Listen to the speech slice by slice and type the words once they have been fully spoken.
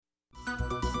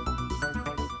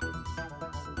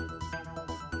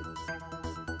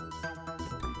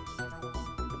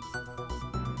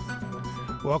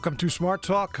Welcome to Smart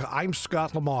Talk. I'm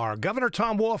Scott Lamar. Governor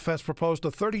Tom Wolf has proposed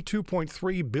a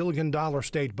 $32.3 billion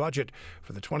state budget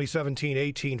for the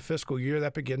 2017-18 fiscal year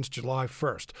that begins July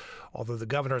 1st. Although the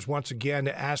governor is once again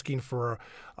asking for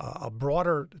a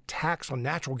broader tax on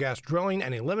natural gas drilling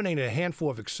and eliminating a handful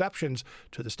of exceptions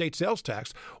to the state sales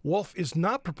tax, Wolf is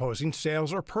not proposing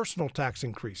sales or personal tax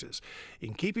increases.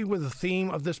 In keeping with the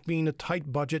theme of this being a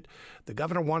tight budget, the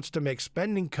governor wants to make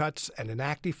spending cuts and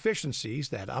enact efficiencies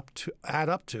that add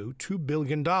up to $2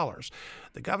 billion.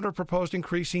 The governor proposed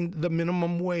increasing the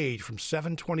minimum wage from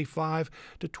 $7.25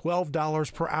 to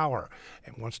 $12 per hour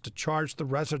and wants to charge the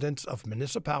residents of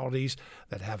municipalities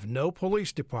that have no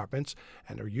police departments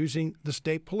and are using the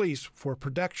state police for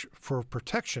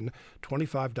protection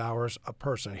 $25 a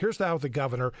person. Here's how the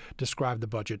governor described the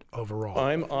budget overall.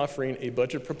 I'm offering a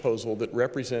budget proposal that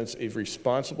represents a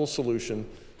responsible solution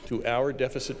to our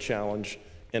deficit challenge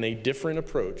and a different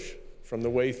approach from the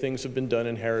way things have been done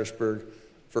in Harrisburg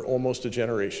for almost a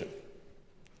generation.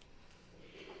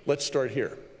 Let's start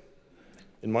here.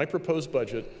 In my proposed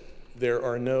budget, there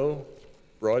are no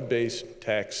broad-based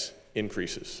tax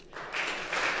increases.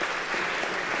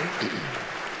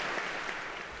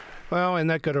 Well, and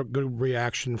that got a good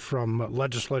reaction from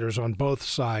legislators on both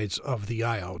sides of the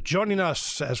aisle. Joining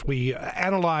us as we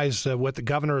analyze what the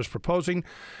governor is proposing,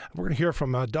 we're going to hear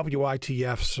from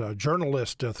WITF's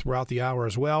journalist throughout the hour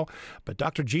as well. But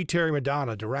Dr. G. Terry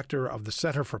Madonna, director of the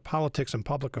Center for Politics and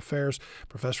Public Affairs,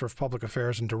 professor of public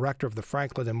affairs, and director of the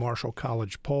Franklin and Marshall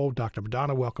College poll. Dr.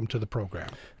 Madonna, welcome to the program.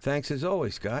 Thanks as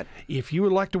always, Scott. If you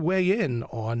would like to weigh in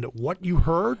on what you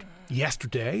heard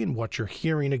yesterday and what you're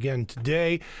hearing again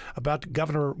today about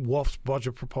Governor Wolf's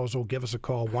budget proposal, give us a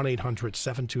call,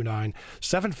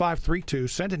 1-800-729-7532.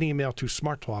 Send an email to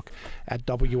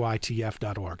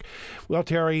smarttalk@witf.org. Well,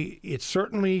 Terry, it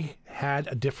certainly had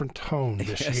a different tone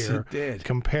this year it did.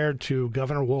 compared to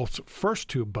Governor Wolf's first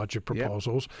two budget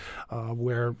proposals,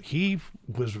 where he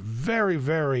was very,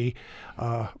 very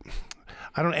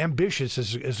ambitious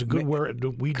is a good word.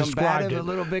 We described it. A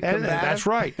little bit and combative. That's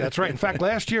right. That's right. In fact,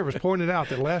 last year it was pointed out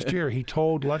that last year he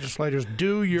told legislators,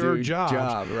 do your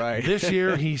job. Right. This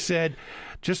year he said,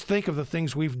 just think of the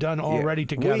things we've done already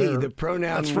together. The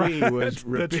pronoun that's we right. was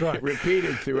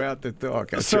repeated throughout the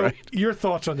talk. That's so right. Your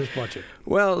thoughts on this budget?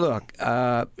 Well, look,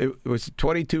 it was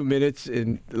 22 minutes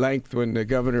in length when the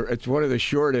governor, it's one of the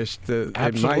shortest in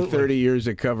my 30 years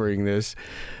of covering this.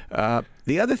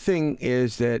 The other thing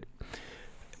is that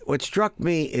what struck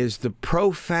me is the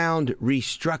profound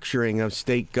restructuring of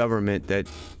state government that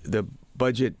the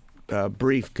budget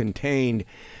brief contained.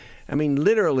 I mean,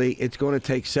 literally, it's going to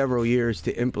take several years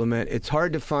to implement. It's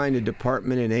hard to find a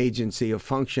department, an agency, a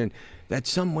function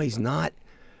that's some ways not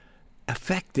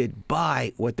affected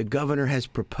by what the governor has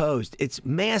proposed. It's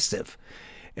massive.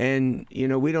 And,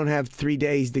 we don't have 3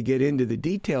 days to get into the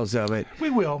details of it. We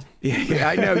will. Yeah,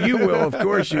 I know you will. Of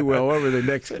course you will over the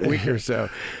next week or so.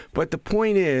 But the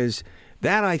point is,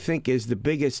 that I think is the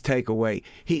biggest takeaway.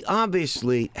 He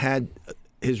obviously had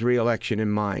his reelection in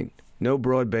mind. No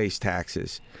broad-based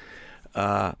taxes.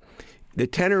 The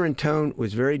tenor and tone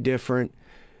was very different.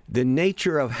 The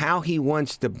nature of how he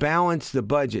wants to balance the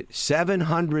budget,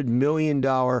 $700 million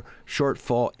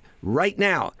shortfall right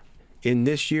now in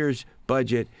this year's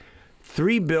budget,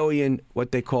 $3 billion,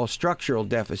 what they call structural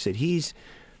deficit. He's,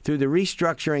 through the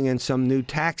restructuring and some new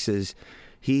taxes,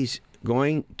 he's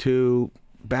going to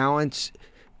balance,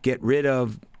 get rid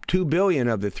of $2 billion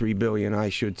of the $3 billion, I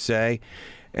should say.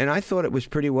 And I thought it was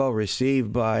pretty well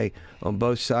received on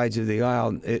both sides of the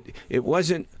aisle. It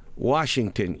wasn't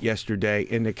Washington yesterday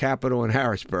in the Capitol in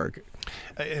Harrisburg.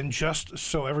 And just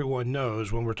so everyone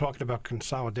knows, when we're talking about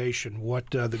consolidation,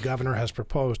 what the governor has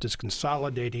proposed is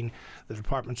consolidating the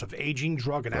Departments of Aging,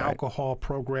 Drug and Alcohol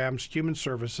Programs, Human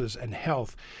Services, and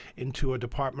Health into a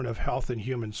Department of Health and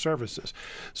Human Services.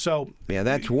 So, yeah,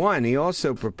 that's one. He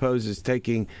also proposes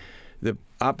taking the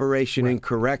operation in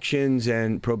corrections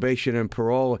and probation and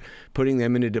parole, putting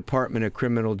them in the Department of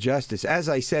Criminal Justice. As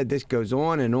I said, this goes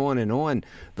on and on and on.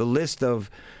 The list of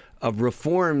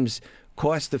reforms,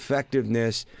 cost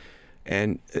effectiveness,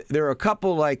 and there are a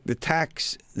couple like the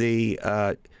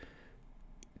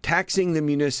taxing the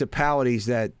municipalities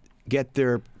that get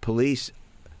their police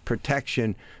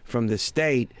protection from the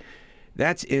state.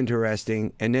 That's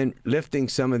interesting. And then lifting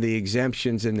some of the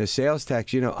exemptions in the sales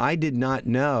tax. I did not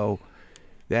know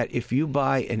that if you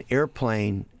buy an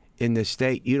airplane in the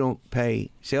state, you don't pay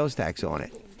sales tax on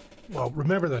it. Well,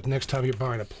 remember that next time you're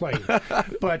buying a plane.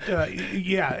 But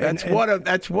yeah, that's one of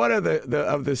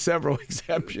the several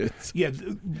exceptions. Yeah,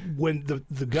 when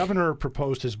the governor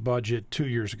proposed his budget 2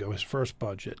 years ago, his first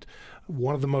budget,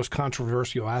 one of the most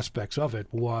controversial aspects of it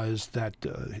was that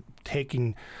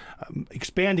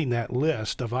expanding that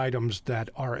list of items that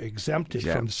are exempted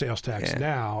from the sales tax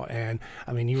now. And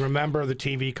I mean, you remember the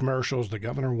TV commercials, the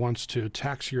governor wants to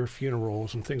tax your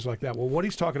funerals and things like that. Well, what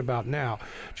he's talking about now,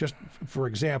 just for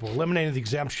example, eliminating the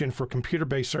exemption for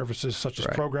computer-based services such as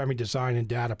programming, design, and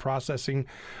data processing,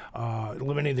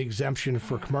 eliminating the exemption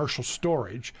for commercial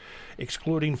storage,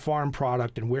 excluding farm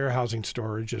product and warehousing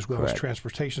storage, as well as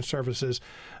transportation services,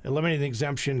 eliminating the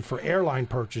exemption for airline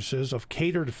purchases of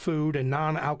catered food and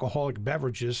non-alcoholic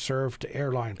beverages served to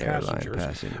airline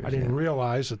passengers. I didn't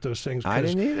realize that those things. I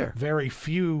didn't either. Very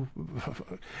few.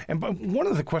 But one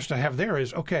of the questions I have there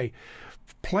is, okay,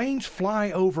 planes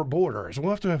fly over borders.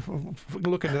 We'll have to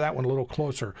look into that one a little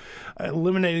closer.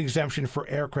 Eliminating exemption for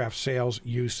aircraft sales,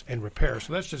 use, and repair.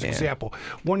 So that's just an example.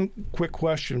 One quick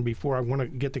question before I want to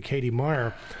get to Katie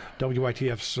Meyer,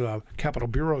 WITF's Capitol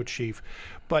Bureau Chief.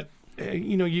 But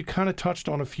you kind of touched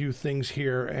on a few things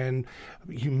here, and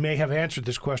you may have answered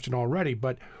this question already,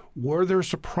 but were there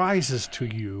surprises to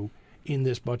you in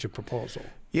this budget proposal?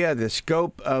 Yeah, the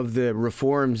scope of the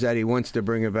reforms that he wants to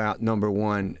bring about, number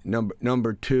one.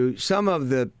 Number two, some of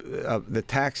the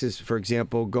taxes, for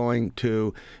example, going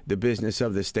to the business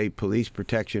of the state police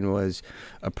protection was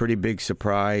a pretty big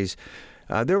surprise.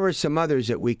 There were some others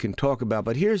that we can talk about,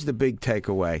 but here's the big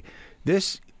takeaway.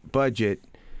 This budget,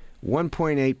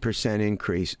 1.8%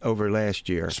 increase over last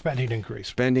year.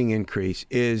 Spending increase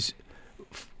is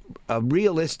a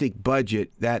realistic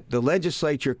budget that the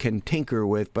legislature can tinker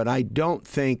with, but I don't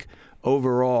think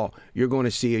overall you're going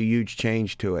to see a huge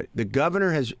change to it. The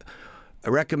governor has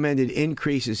recommended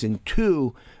increases in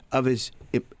two of his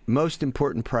most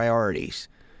important priorities.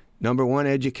 Number one,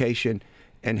 education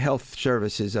and health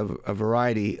services of a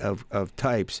variety of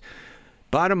types.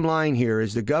 Bottom line here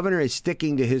is the governor is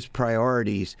sticking to his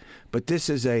priorities, but this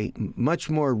is a much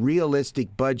more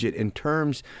realistic budget in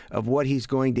terms of what he's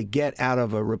going to get out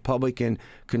of a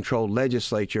Republican-controlled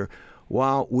legislature.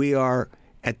 While we are,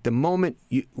 at the moment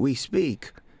we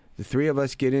speak, the three of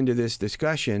us get into this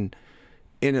discussion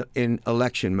in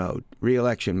election mode,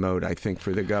 re-election mode, I think,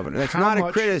 for the governor. That's not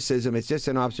a criticism, it's just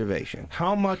an observation.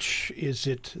 How much is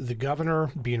it the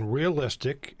governor being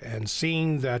realistic and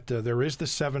seeing that there is the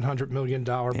 $700 million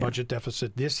budget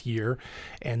deficit this year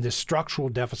and this structural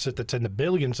deficit that's in the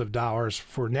billions of dollars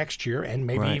for next year and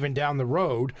maybe even down the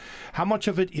road? How much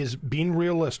of it is being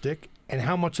realistic and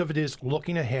how much of it is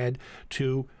looking ahead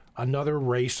to another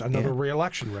race, another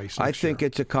re-election race? I think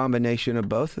it's a combination of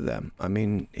both of them. I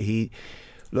mean,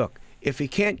 look, if he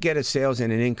can't get a sales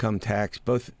and an income tax,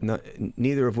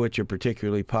 neither of which are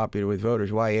particularly popular with voters,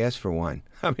 why ask for one?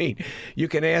 I mean, you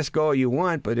can ask all you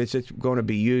want, but it's going to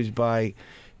be used by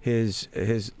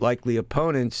his likely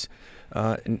opponents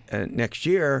next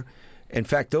year. In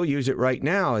fact, they'll use it right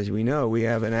now. As we know, we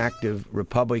have an active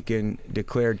Republican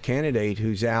declared candidate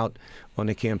who's out on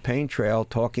the campaign trail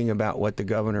talking about what the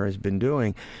governor has been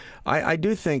doing. I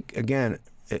do think, again,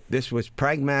 this was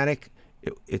pragmatic.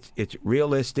 It's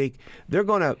realistic. They're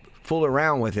going to fool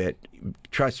around with it.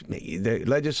 Trust me. The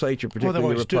legislature,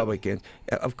 particularly the Republicans,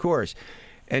 of course.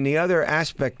 And the other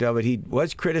aspect of it, he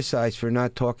was criticized for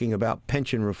not talking about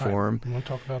pension reform. I want to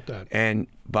talk about that. And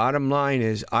bottom line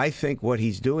is, I think what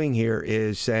he's doing here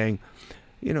is saying,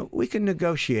 we can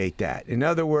negotiate that. In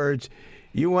other words,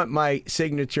 you want my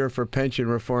signature for pension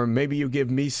reform, maybe you give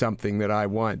me something that I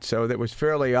want. So that was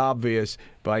fairly obvious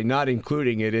by not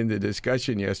including it in the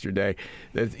discussion yesterday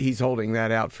that he's holding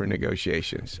that out for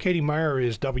negotiations. Katie Meyer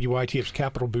is WITF's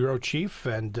Capitol Bureau Chief.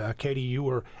 And Katie, you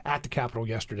were at the Capitol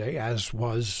yesterday, as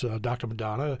was Dr.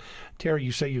 Madonna. Terry,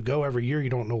 you say you go every year.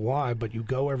 You don't know why, but you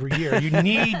go every year. You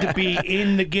need to be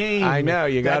in the game. I know.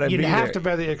 You got to be there. You have to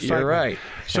be the excitement. You're right.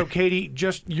 So, Katie,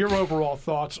 just your overall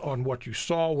thoughts on what you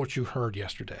saw, what you heard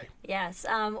yesterday. Yes.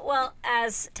 Well,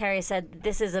 as Terry said,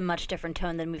 this is a much different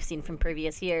tone than we've seen from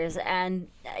previous years. And,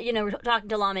 talking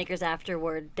to lawmakers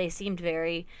afterward, they seemed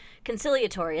very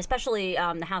conciliatory, especially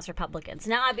the House Republicans.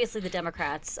 Now, obviously, the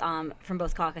Democrats from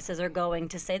both caucuses are going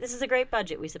to say, this is a great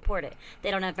budget, we support it.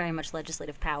 They don't have very much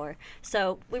legislative power.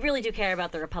 So we really do care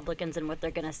about the Republicans and what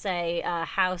they're going to say.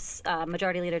 House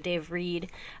Majority Leader Dave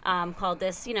Reed called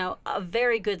this, a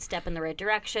very good step in the right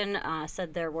direction,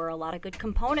 said there were a lot of good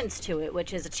components to it,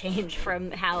 which is a change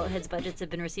from how his budgets have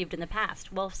been received in the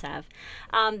past. Wolves have.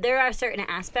 There are certain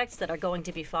aspects that are going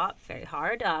to be fought very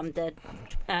hard. The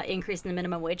increase in the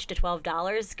minimum wage to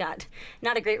 $12 got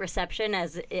not a great reception,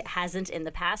 as it hasn't in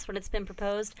the past when it's been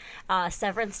proposed.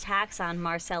 Severance tax on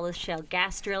Marcellus shale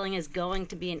gas drilling is going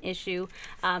to be an issue.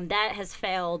 That has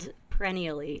failed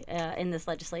perennially in this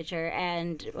legislature,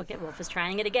 and Wolf is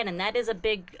trying it again, and that is a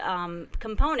big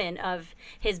component of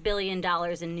his $1 billion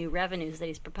in new revenues that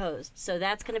he's proposed. So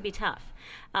that's going to be tough.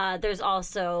 There's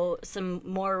also some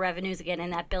more revenues again in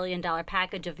that $1 billion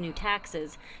package of new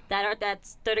taxes that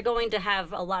are going to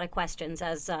have a lot of questions,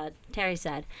 as Terry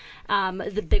said.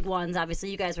 The big ones, obviously,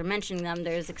 you guys were mentioning them.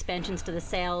 There's expansions to the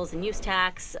sales and use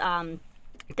tax.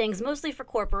 Things mostly for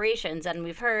corporations, and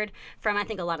we've heard from, I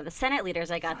think, a lot of the Senate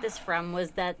leaders I got this from,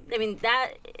 was that,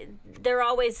 that they're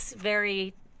always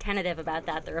very tentative about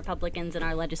that, the Republicans in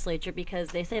our legislature, because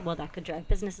they say, well, that could drive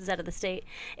businesses out of the state.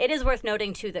 It is worth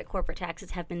noting, too, that corporate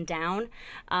taxes have been down,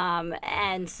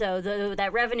 and so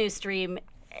that revenue stream,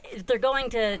 they're going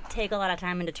to take a lot of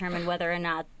time and determine whether or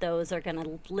not those are going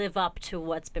to live up to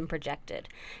what's been projected.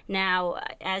 Now,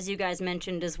 as you guys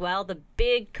mentioned as well, the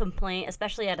big complaint,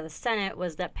 especially out of the Senate,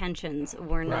 was that pensions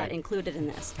were not included in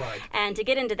this. Right. And to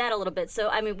get into that a little bit,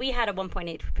 so, we had a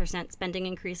 1.8% spending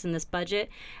increase in this budget,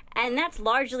 and that's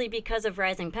largely because of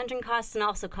rising pension costs and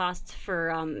also costs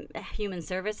for human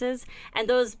services. And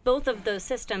both of those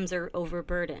systems are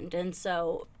overburdened. And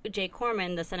so Jay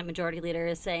Corman, the Senate Majority Leader,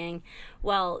 is saying,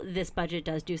 well, this budget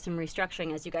does do some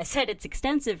restructuring. As you guys said, it's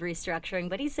extensive restructuring,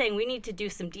 but he's saying we need to do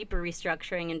some deeper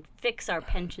restructuring and fix our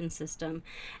pension system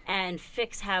and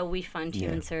fix how we fund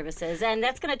human services. And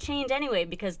that's going to change anyway,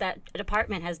 because that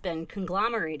department has been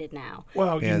conglomerated now.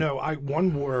 Well,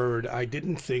 one word I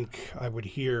didn't think I would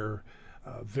hear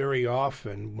very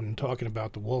often when talking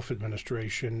about the Wolf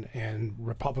administration and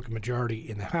Republican majority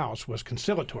in the House was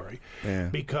conciliatory. Yeah.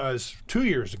 Because 2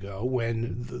 years ago,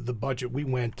 when the budget, we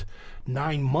went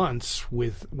 9 months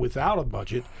without a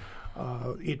budget,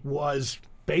 it was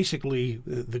basically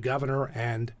the governor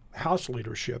and House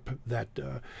leadership that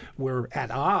were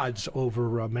at odds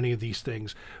over many of these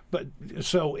things. But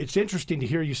so it's interesting to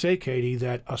hear you say, Katie,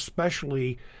 that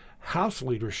especially House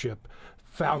leadership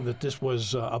found that this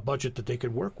was a budget that they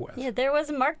could work with. Yeah, there was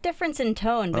a marked difference in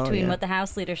tone between what the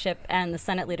House leadership and the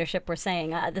Senate leadership were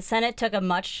saying. The Senate took a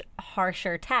much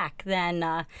harsher tack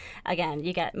than, again,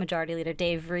 you got Majority Leader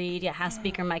Dave Reed, House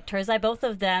Speaker Mike Turzai. Both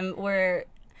of them were,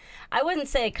 I wouldn't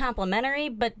say complimentary,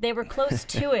 but they were close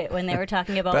to it when they were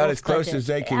talking about about as close as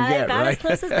they can get, about right? as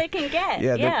close as they can get.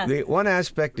 The one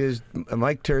aspect is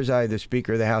Mike Turzai, the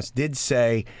Speaker of the House, did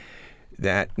say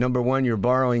that, number one, you're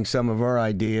borrowing some of our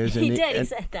ideas. He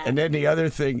said that. And then the other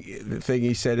thing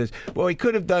he said is, well, he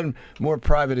could have done more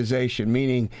privatization,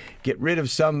 meaning get rid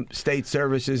of some state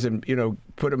services and,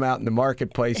 put them out in the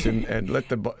marketplace and let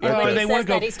the... When he says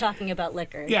that, he's talking about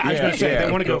liquor. Yeah, I was going to say, they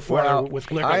want to go further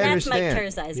with liquor. I That's understand. Mike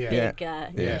Turzai's big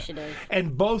initiative.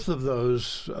 And both of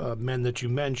those men that you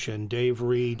mentioned, Dave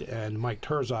Reed and Mike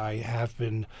Turzai, have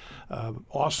been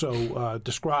also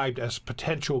described as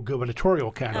potential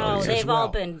gubernatorial candidates. Oh, they've all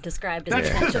been described as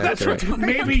potential gubernatorial.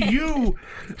 Maybe you,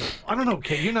 I don't know,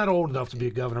 Kate, you're not old enough to be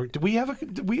a governor. Do we have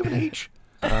an age?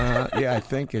 I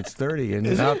think it's 30, and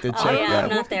I'll have to check that. I'm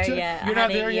not there yet. You're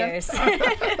not there yet?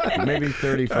 Maybe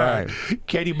 35.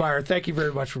 Katie Meyer, thank you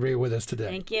very much for being with us today.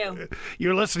 Thank you.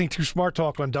 You're listening to Smart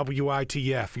Talk on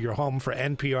WITF, your home for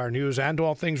NPR News and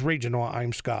all things regional.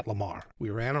 I'm Scott Lamar.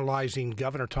 We are analyzing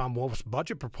Governor Tom Wolf's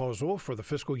budget proposal for the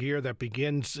fiscal year that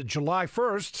begins July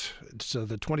 1st. It's the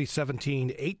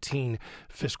 2017-18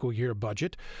 fiscal year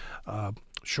budget.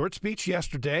 Short speech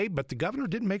yesterday, but the governor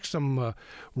did make some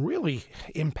really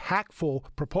impactful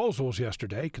proposals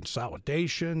yesterday.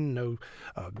 Consolidation, no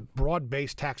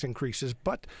broad-based tax increases,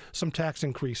 but some tax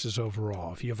increases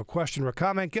overall. If you have a question or a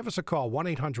comment, give us a call.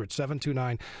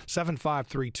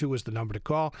 1-800-729-7532 is the number to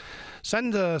call.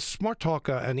 Send Smart Talk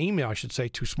an email, I should say,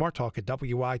 to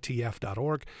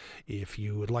smarttalk@witf.org. If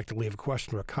you would like to leave a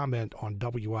question or a comment on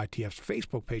WITF's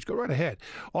Facebook page, go right ahead.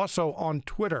 Also on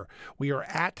Twitter, we are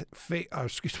at I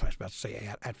was about to say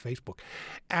at Facebook,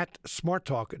 at Smart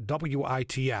Talk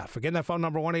WITF. Again, that phone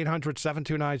number,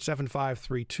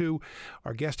 1-800-729-7532.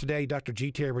 Our guest today, Dr. G.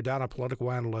 Terry Madonna,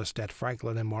 political analyst at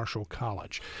Franklin and Marshall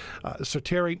College. So,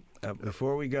 Terry.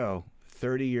 Before we go,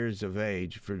 30 years of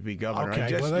age for to be governor.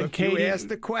 Okay, Katie, you asked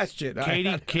the question.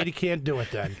 Katie can't do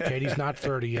it then. Katie's not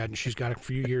 30 yet, and she's got a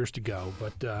few years to go.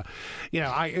 But,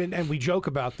 and we joke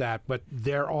about that, but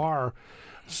there are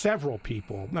several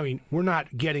people. I mean, we're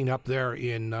not getting up there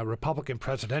in Republican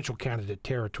presidential candidate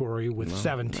territory with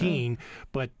 17,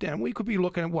 but we could be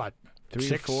looking at what? 3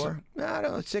 6? 4?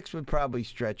 No, 6 would probably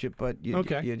stretch it, but you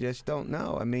just don't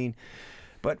know. I mean,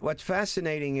 but what's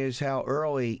fascinating is how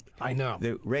early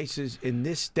the races in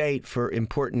this state for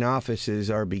important offices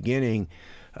are beginning.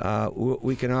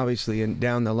 We can obviously,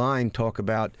 down the line, talk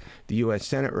about the U.S.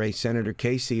 Senate race. Senator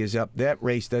Casey is up. That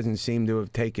race doesn't seem to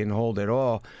have taken hold at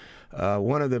all.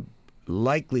 One of the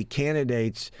likely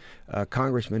candidates,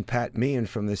 Congressman Pat Meehan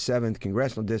from the 7th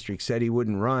Congressional District said he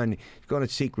wouldn't run. He's going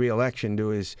to seek re-election to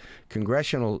his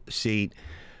congressional seat.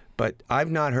 But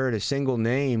I've not heard a single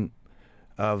name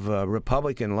of a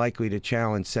Republican likely to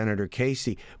challenge Senator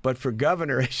Casey. But for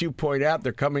governor, as you point out,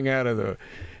 they're coming out of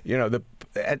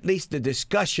at least the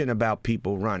discussion about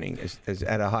people running is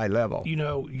at a high level.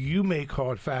 You may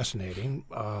call it fascinating,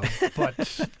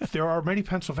 but there are many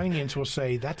Pennsylvanians who will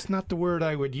say that's not the word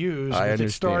I would use with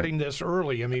it starting this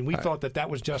early. I mean, we thought that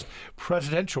was just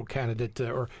presidential candidate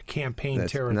or campaign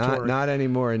territory. Not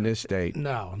anymore in this state.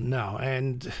 No.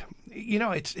 And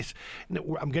it's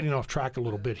I'm getting off track a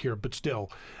little bit here, but still,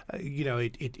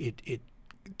 it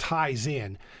ties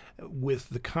in with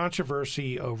the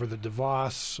controversy over the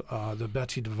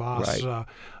Betsy DeVos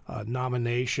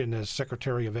nomination as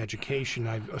Secretary of Education.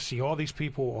 I see all these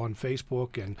people on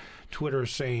Facebook and Twitter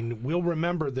saying, "We'll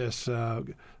remember this,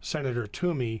 Senator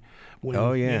Toomey,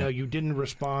 when you didn't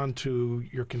respond to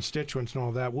your constituents and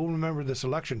all that. We'll remember this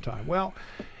election time." Well,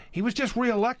 he was just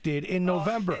reelected in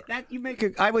November.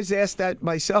 I was asked that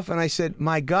myself, and I said,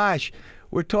 "My gosh,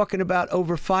 we're talking about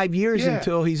over 5 years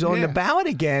until he's on the ballot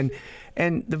again."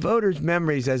 And the voters'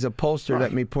 memories, as a pollster,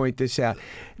 let me point this out.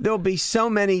 There'll be so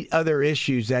many other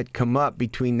issues that come up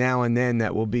between now and then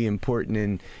that will be important.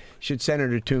 And should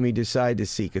Senator Toomey decide to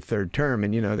seek a third term,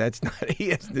 and that's not, he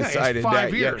hasn't decided it's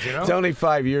 5 that years, yet. It's only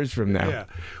 5 years from now. Yeah.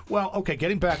 Well, okay,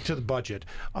 getting back to the budget.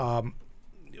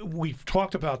 We've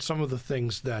talked about some of the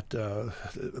things that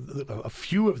a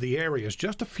few of the areas,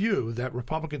 just a few, that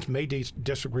Republicans may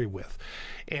disagree with.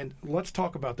 And let's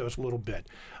talk about those a little bit.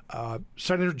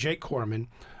 Senator Jake Corman,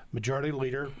 Majority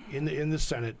Leader in the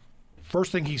Senate,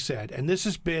 first thing he said, and this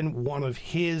has been one of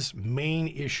his main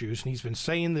issues, and he's been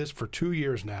saying this for 2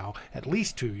 years now, at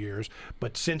least 2 years,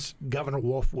 but since Governor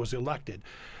Wolf was elected,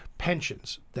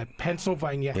 pensions, that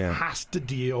Pennsylvania has to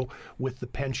deal with the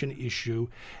pension issue.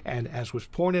 And as was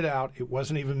pointed out, it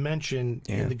wasn't even mentioned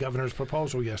in the governor's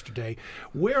proposal yesterday.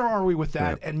 Where are we with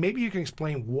that? And maybe you can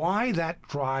explain why that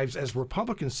drives, as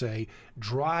Republicans say,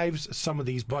 drives some of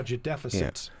these budget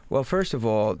deficits. Well, first of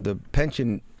all, the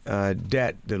pension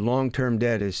debt, the long-term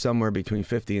debt, is somewhere between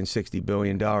 $50 and $60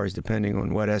 billion, depending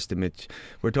on what estimates.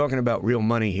 We're talking about real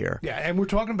money here. Yeah, and we're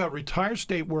talking about retired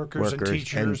state workers and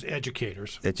teachers, and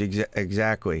educators. It's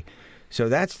exactly. So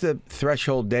that's the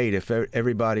threshold date. If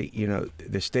everybody,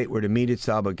 the state were to meet its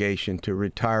obligation to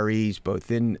retirees,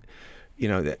 both in,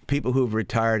 the people who have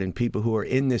retired and people who are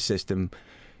in the system,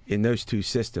 in those two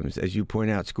systems, as you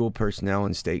point out, school personnel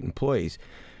and state employees.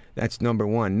 That's number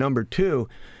one. Number two,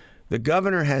 the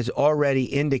governor has already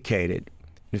indicated,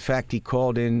 in fact, he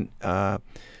called in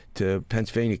to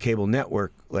Pennsylvania Cable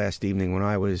Network last evening when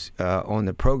I was on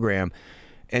the program,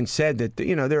 and said that,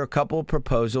 there are a couple of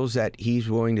proposals that he's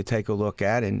willing to take a look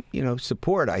at and,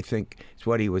 support, I think is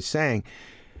what he was saying.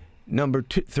 Number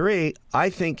three, I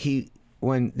think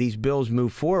when these bills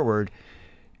move forward,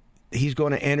 he's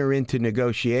going to enter into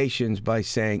negotiations by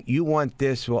saying, you want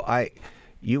this,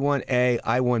 you want A,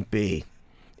 I want B.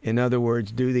 In other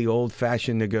words, do the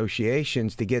old-fashioned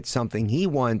negotiations to get something he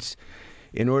wants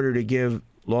in order to give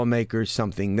lawmakers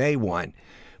something they want.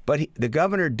 But the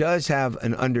governor does have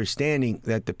an understanding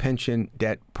that the pension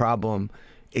debt problem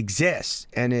exists,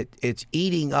 and it's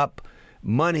eating up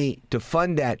money to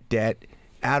fund that debt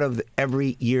out of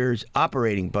every year's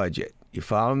operating budget. You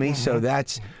follow me? Mm-hmm. So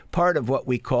that's part of what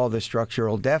we call the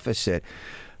structural deficit.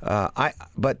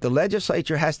 But the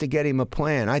legislature has to get him a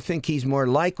plan. I think he's more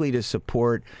likely to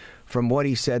support, from what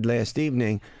he said last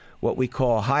evening, what we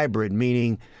call hybrid,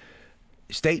 meaning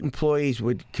state employees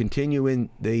would continue in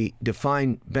the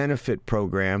defined benefit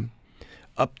program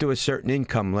up to a certain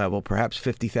income level, perhaps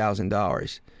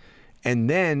 $50,000. And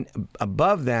then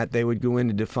above that, they would go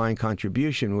into defined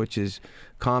contribution, which is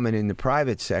common in the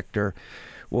private sector.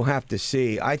 We'll have to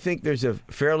see. I think there's a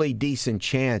fairly decent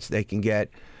chance they can get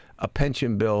a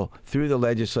pension bill through the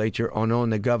legislature on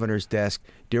the governor's desk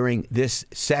during this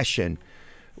session,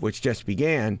 which just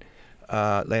began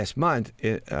last month,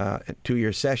 a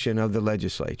 2-year session of the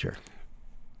legislature.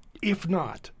 If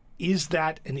not, is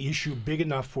that an issue big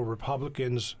enough for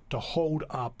Republicans to hold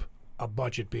up a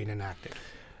budget being enacted?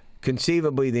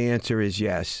 Conceivably, the answer is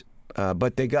yes.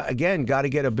 But they got to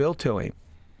get a bill to him.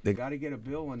 They got to get a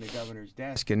bill on the governor's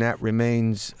desk, and that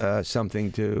remains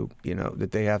something that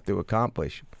they have to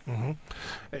accomplish. Mm-hmm.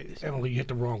 Hey, Emily, you hit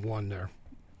the wrong one there.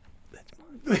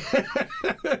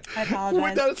 I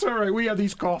apologize. That's all right. We have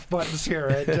these cough buttons here.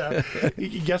 And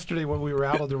yesterday when we were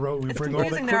out on the road, we bring all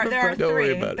the confusing. There are Don't worry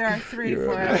three. about it. There are three for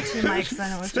 2 mics,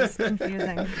 and it was just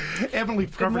confusing. Emily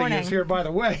Previty morning. is here, by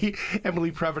the way.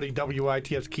 Emily Previty,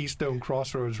 WITF's Keystone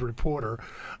Crossroads reporter,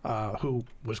 who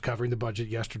was covering the budget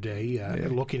yesterday,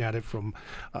 looking at it from,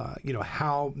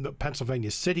 how the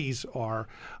Pennsylvania cities are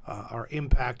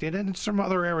impacted, and in some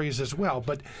other areas as well.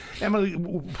 But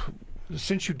Emily,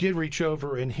 since you did reach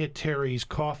over and hit Terry's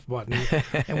cough button,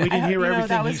 and we didn't hear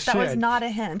everything he said. That was not a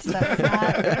hint. That was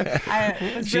not.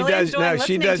 I was She really does- enjoying no,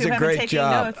 she listening does to a him great and taking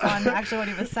job. notes on actually what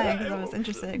he was saying because I was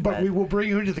interested. But we will bring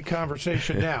you into the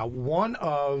conversation now. One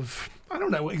of, I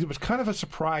don't know, it was kind of a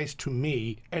surprise to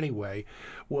me anyway,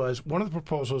 was one of the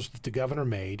proposals that the governor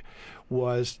made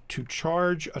was to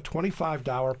charge a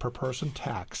 $25 per person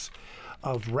tax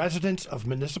of residents of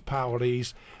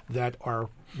municipalities that are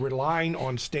relying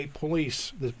on state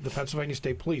police, the Pennsylvania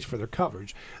State Police, for their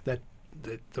coverage, that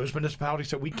those municipalities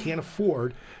said we can't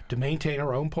afford to maintain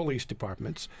our own police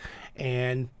departments,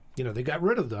 and they got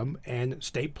rid of them, and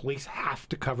state police have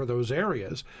to cover those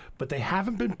areas, but they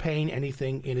haven't been paying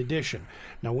anything in addition.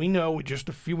 Now, we know just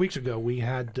a few weeks ago we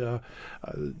had the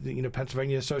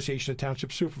Pennsylvania Association of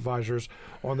Township Supervisors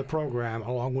on the program,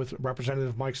 along with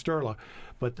Representative Mike Sterla,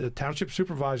 but the township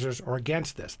supervisors are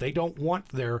against this. They don't want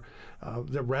their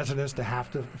residents to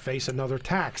have to face another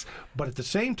tax. But at the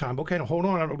same time, okay, now hold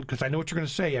on, because I know what you're going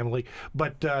to say, Emily,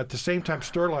 but at the same time,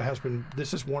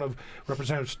 this is one of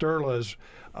Representative Sterla's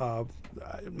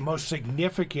most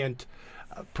significant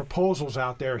proposals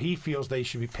out there. He feels they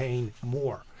should be paying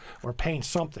more or paying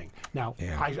something. Now,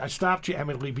 I stopped you,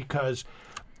 Emily, because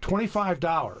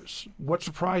 $25, what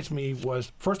surprised me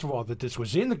was, first of all, that this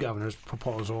was in the governor's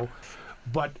proposal,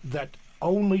 but that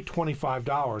only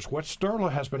 $25. What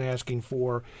Sterla has been asking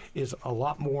for is a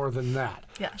lot more than that.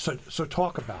 Yes. So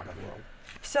talk about it a little.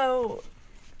 So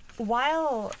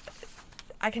while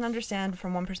I can understand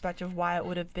from one perspective why it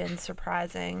would have been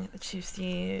surprising to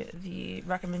see the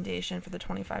recommendation for the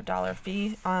 $25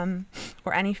 fee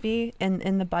or any fee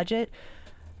in the budget,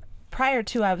 prior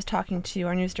to I was talking to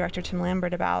our news director, Tim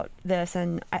Lambert, about this,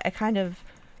 and I kind of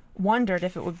wondered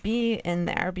if it would be in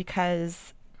there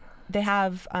because they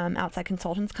have outside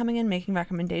consultants coming in making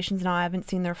recommendations. Now, I haven't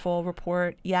seen their full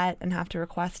report yet and have to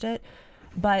request it.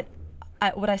 But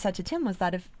what I said to Tim was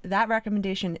that if that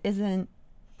recommendation isn't,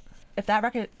 if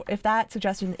that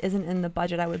suggestion isn't in the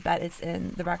budget, I would bet it's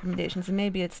in the recommendations. And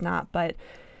maybe it's not, but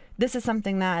this is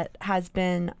something that has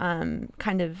been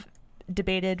kind of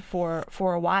debated for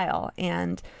a while.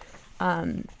 And,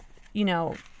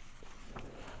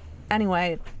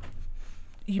 anyway,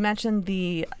 you mentioned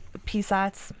the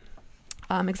PSATs.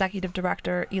 Executive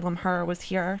Director Elam Herr was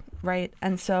here, right?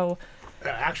 And so...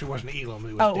 actually, it wasn't Elam.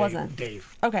 It was wasn't.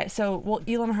 Dave. Okay, so,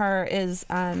 Elam Herr is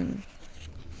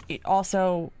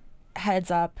also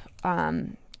heads up...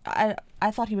 I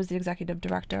thought he was the Executive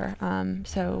Director,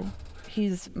 so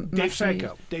he's... Dave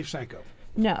Sanko.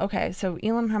 No, okay, so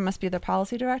Elam Herr must be the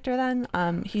policy director then?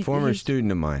 Former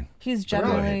student of mine. He's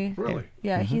generally... Really?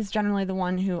 Yeah, he's generally the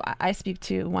one who I speak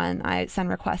to when I send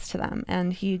requests to them,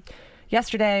 and he...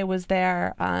 yesterday was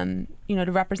there,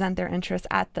 to represent their interests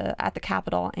at the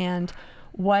Capitol, and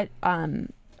what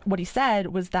he said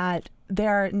was that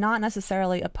they're not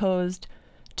necessarily opposed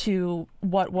to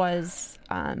what was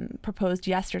proposed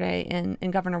yesterday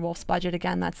in Governor Wolf's budget.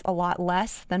 Again, that's a lot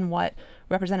less than what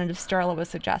Representative Sterla was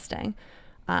suggesting.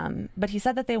 But he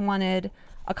said that they wanted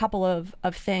a couple of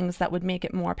things that would make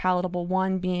it more palatable.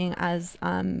 One being, as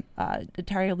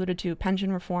Terry alluded to,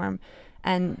 pension reform,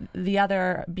 and the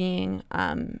other being,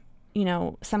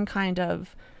 some kind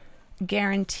of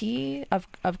guarantee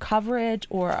of coverage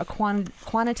or a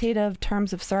quantitative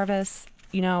terms of service,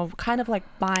 kind of like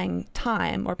buying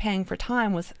time or paying for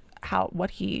time was what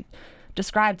he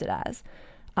described it as.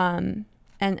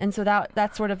 And so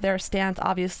that's sort of their stance,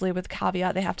 obviously, with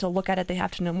caveat. They have to look at it. They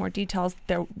have to know more details.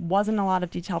 There wasn't a lot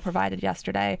of detail provided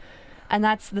yesterday. And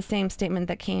that's the same statement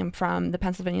that came from the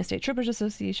Pennsylvania State Troopers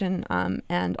Association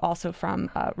and also from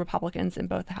Republicans in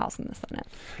both the House and the Senate.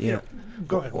 Yeah.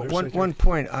 Go ahead. One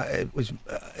point,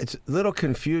 it's a little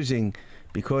confusing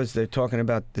because they're talking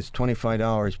about this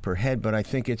 $25 per head, but I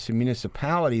think it's the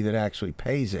municipality that actually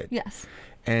pays it. Yes.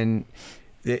 And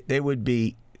they would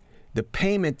be, the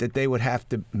payment that they would have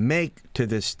to make to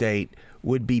the state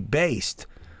would be based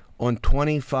on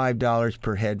 $25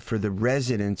 per head for the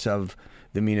residents of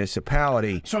the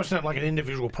municipality. So it's not like an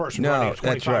individual person No, writing a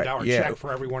that's right. $25 Yeah. check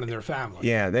for everyone in their family.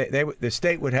 Yeah, the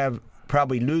state would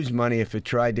probably lose money if it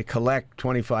tried to collect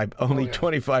 $25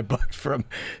 $25 from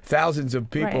thousands of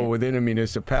people Right. within a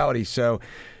municipality. So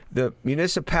the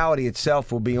municipality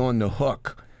itself will be on the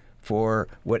hook for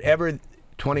whatever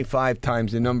 25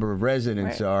 times the number of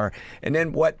residents are. And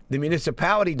then what the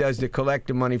municipality does to collect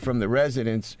the money from the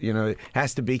residents, it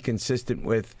has to be consistent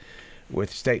with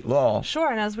state law.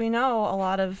 Sure, and as we know, a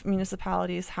lot of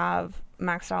municipalities have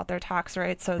maxed out their tax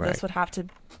rates, so this would have to,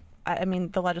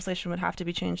 the legislation would have to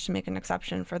be changed to make an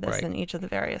exception for this in each of the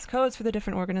various codes for the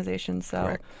different organizations.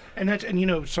 So,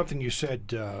 and something you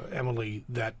said, Emily,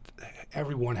 that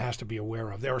everyone has to be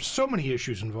aware of. There are so many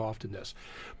issues involved in this,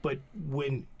 but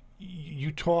when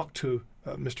you talk to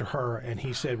Mr. Herr, and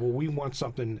he said, well, we want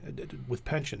something with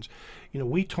pensions.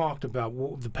 We talked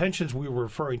about the pensions we were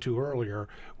referring to earlier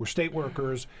were state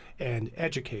workers and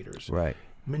educators. Right.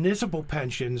 Municipal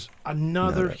pensions,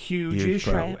 another huge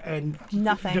issue. Right. And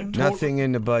nothing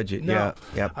in the budget. No,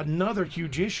 yeah. Another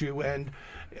huge issue. And,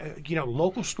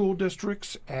 local school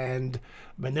districts and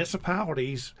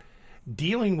municipalities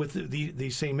dealing with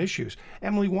these same issues.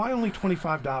 Emily, why only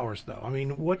 $25 though? I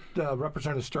mean, what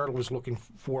Representative Sturtle was looking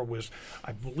for was,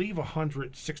 I believe,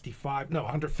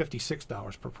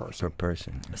 $156 per person. Per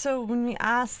person. So when we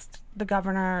asked the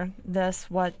governor this,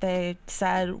 what they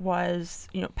said was,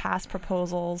 past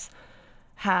proposals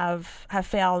have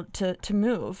failed to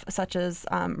move, such as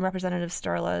Representative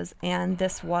Sturla's, and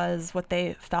this was what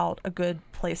they felt a good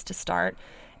place to start.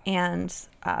 And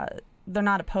they're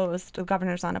not opposed, the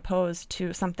governor's not opposed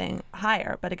to something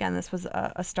higher. But again, this was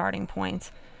a starting point.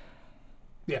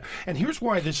 Yeah, and here's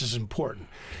why this is important.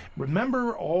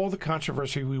 Remember all the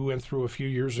controversy we went through a few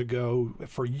years ago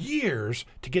for years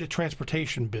to get a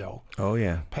transportation bill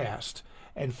passed.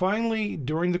 And finally,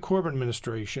 during the Corbyn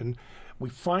administration, we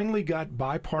finally got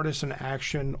bipartisan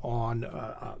action on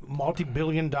a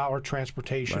multi-billion-dollar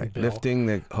transportation bill. Lifting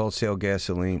the wholesale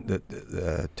gasoline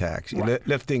the tax,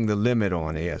 lifting the limit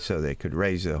on it so they could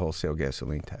raise the wholesale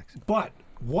gasoline tax. But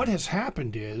what has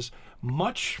happened is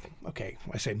I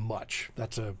say much,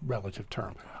 that's a relative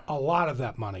term. A lot of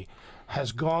that money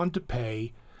has gone to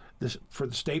pay for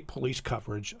the state police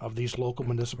coverage of these local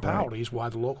municipalities,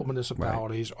 while the local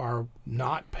municipalities are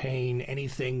not paying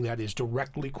anything that is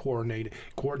directly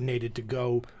coordinated to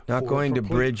go. Not going to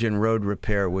bridge and road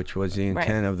repair, which was the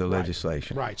intent of the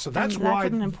legislation. Right. So that's why.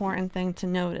 That's an important thing to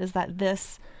note, is that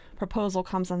this proposal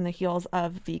comes on the heels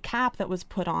of the cap that was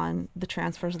put on the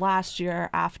transfers last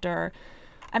year after.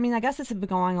 I guess this had been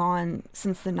going on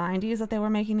since the 90s that they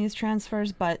were making these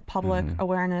transfers, but public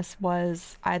awareness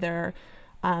was either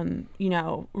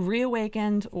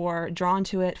reawakened or drawn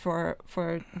to it for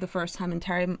the first time. And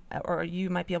Terry, or you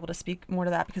might be able to speak more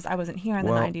to that because I wasn't here in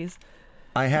the 90s.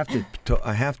 I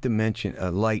have to mention a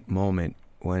light moment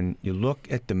when you look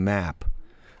at the map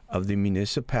of the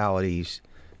municipalities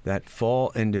that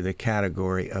fall into the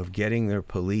category of getting their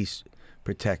police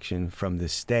protection from the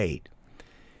state.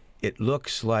 It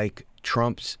looks like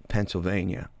Trump's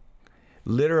Pennsylvania.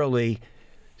 Literally,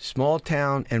 small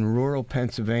town and rural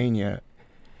Pennsylvania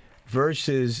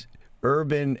versus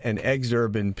urban and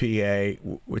ex-urban PA,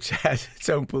 which has its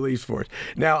own police force.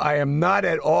 Now, I am not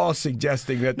at all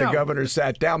suggesting that the governor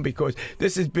sat down, because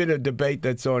this has been a debate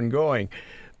that's ongoing.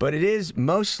 But it is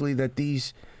mostly that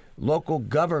these local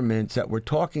governments that we're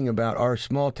talking about are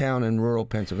small town and rural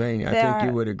Pennsylvania. I think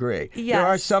you would agree. Yes. There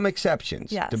are some exceptions,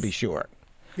 to be sure.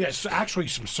 Yes, actually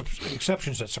some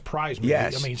exceptions that surprise me.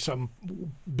 Yes. Some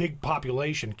big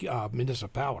population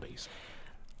municipalities.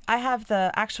 I have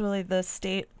the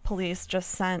state police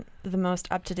just sent the most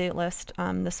up-to-date list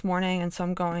this morning, and so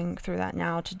I'm going through that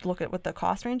now to look at what the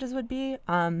cost ranges would be.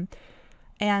 And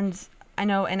I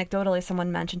know anecdotally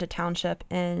someone mentioned a township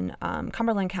in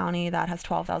Cumberland County that has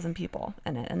 12,000 people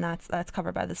in it, and that's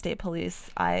covered by the state police.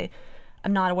 I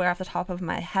am not aware off the top of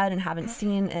my head and haven't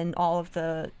seen in all of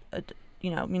the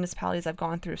municipalities I've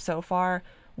gone through so far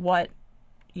what,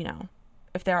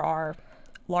 if there are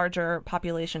larger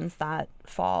populations that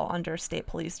fall under state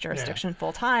police jurisdiction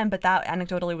full time, but that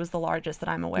anecdotally was the largest that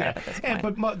I'm aware of at this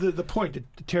point. But the point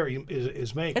that Terry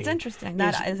is making, it's interesting.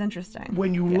 That is interesting.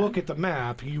 When you look at the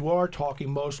map, you are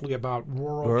talking mostly about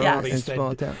rural counties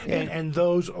and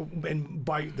those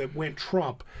that went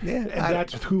Trump. Yeah, and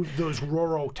that's who those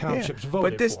rural townships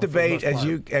voted. But this debate, as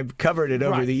you have covered it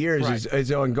over the years,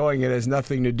 is ongoing. It has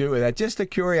nothing to do with that. Just a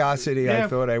curiosity I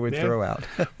thought I would throw out.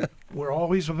 We're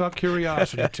always about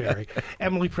curiosity, Terry.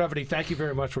 Emily Previty, thank you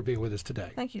very much for being with us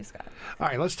today. Thank you, Scott. All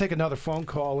right, let's take another phone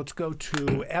call. Let's go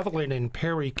to Evelyn in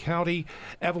Perry County.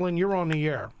 Evelyn, you're on the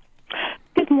air.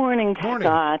 Good morning,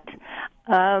 Scott.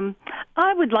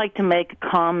 I would like to make a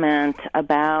comment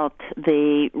about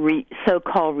the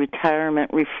so-called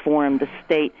retirement reform the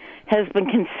state has been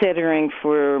considering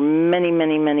for many,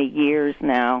 many, many years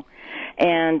now.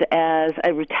 And as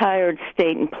a retired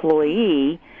state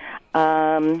employee,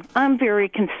 I'm very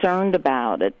concerned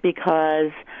about it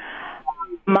because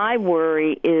my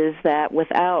worry is that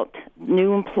without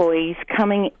new employees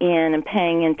coming in and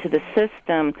paying into the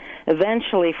system,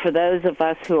 eventually for those of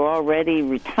us who are already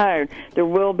retired, there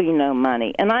will be no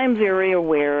money. And I'm very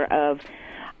aware of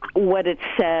what it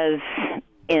says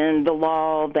in the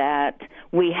law that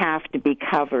we have to be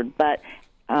covered, but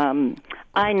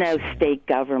I know state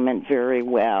government very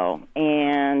well,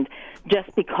 and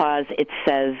just because it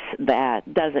says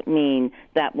that doesn't mean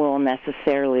that will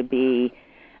necessarily be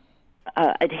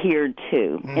adhered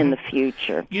to in the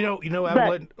future.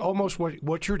 Evelyn, almost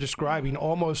what you're describing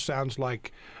almost sounds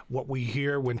like what we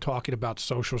hear when talking about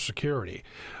Social Security.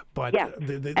 But yeah,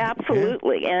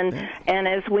 absolutely. And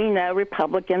as we know,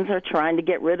 Republicans are trying to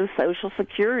get rid of Social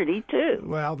Security too.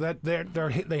 Well,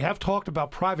 they have talked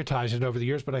about privatizing it over the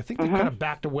years, but I think they've kind of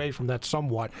backed away from that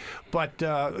somewhat. But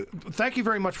thank you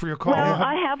very much for your call. Well,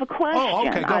 I have a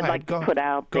question I'd like to put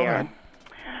out there. Go ahead.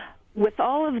 With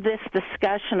all of this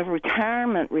discussion of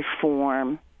retirement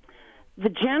reform, the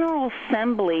General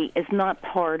Assembly is not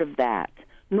part of that,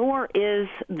 nor is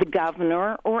the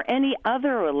governor or any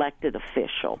other elected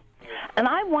official. And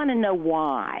I want to know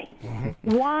why.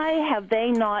 Why have they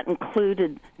not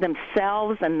included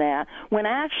themselves in that when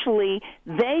actually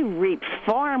they reap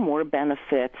far more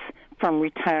benefits from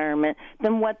retirement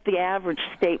than what the average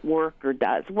state worker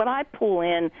does? What I pull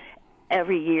in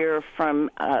every year from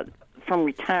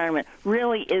retirement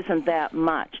really isn't that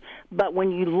much. But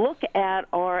when you look at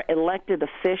our elected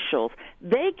officials,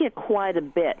 they get quite a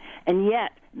bit, and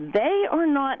yet they are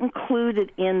not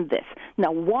included in this.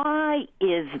 Now, why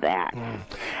is that?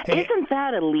 Isn't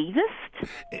that elitist?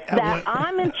 That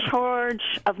I'm in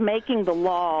charge of making the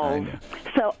laws,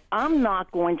 so I'm not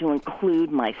going to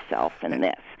include myself in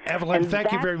this. Evelyn,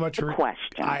 thank you very much for the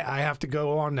question. I have to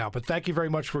go on now, but thank you very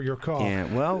much for your call.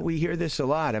 Yeah, well, we hear this a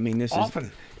lot. I mean, this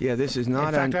often. This is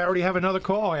not. In fact, I already have another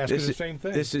call asking the same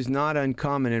thing. This is not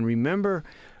uncommon. And remember,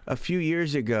 a few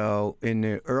years ago, in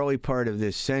the early part of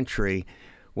this century,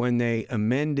 when they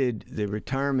amended the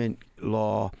retirement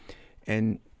law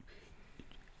and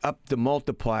upped the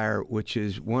multiplier, which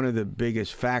is one of the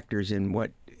biggest factors in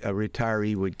what a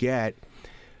retiree would get.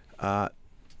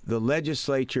 The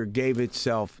legislature gave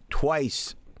itself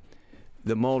twice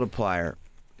the multiplier,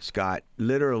 Scott,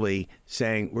 literally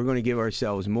saying we're going to give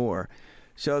ourselves more.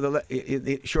 So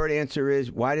the short answer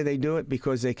is, why do they do it?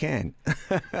 Because they can.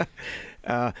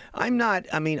 I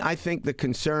think the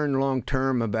concern long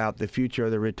term about the future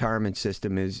of the retirement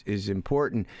system is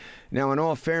important. Now, in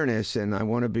all fairness, and I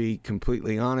want to be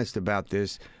completely honest about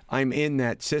this, I'm in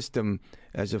that system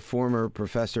as a former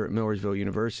professor at Millersville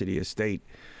University, a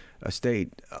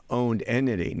state-owned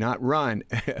entity, not run,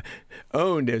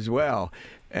 owned as well.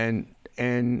 And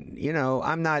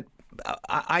I'm not.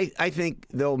 I think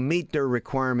they'll meet their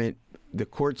requirement. The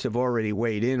courts have already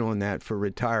weighed in on that for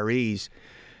retirees.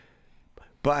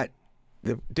 But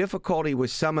the difficulty with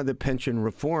some of the pension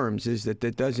reforms is that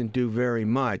doesn't do very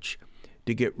much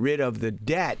to get rid of the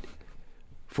debt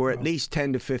for at least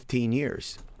 10 to 15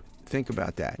 years. Think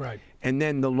about that. Right. And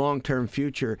then the long-term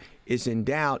future is in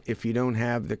doubt if you don't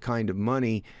have the kind of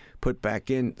money put back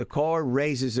in. The caller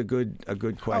raises a good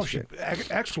question.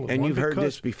 Excellent. And you've heard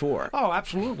this before. Oh,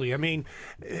 absolutely. I mean,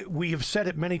 we have said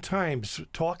it many times.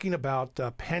 Talking about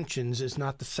pensions is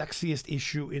not the sexiest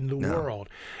issue in the world.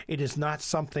 It is not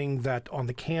something that on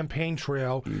the campaign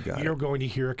trail you're going to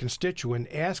hear a constituent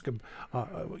ask him,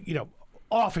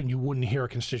 often you wouldn't hear a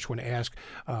constituent ask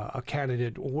a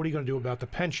candidate, well, what are you going to do about the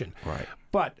pension? Right.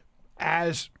 But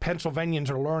as Pennsylvanians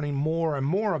are learning more and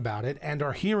more about it and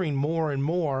are hearing more and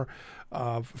more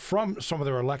from some of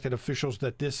their elected officials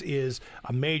that this is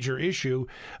a major issue,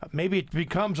 maybe it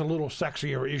becomes a little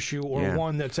sexier issue or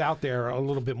one that's out there a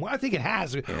little bit more. I think it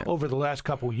has over the last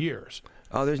couple of years.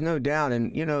 Oh, there's no doubt.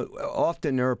 And,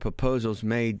 often there are proposals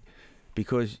made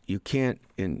because you can't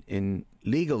in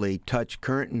legally touch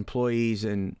current employees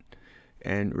and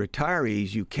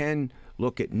retirees. You can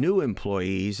look at new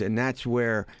employees, and that's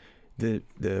where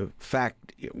the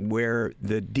fact where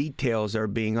the details are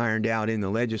being ironed out in the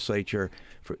legislature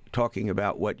for talking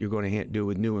about what you're going to do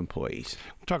with new employees.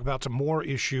 We'll talk about some more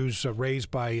issues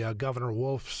raised by Governor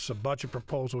Wolf's budget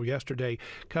proposal yesterday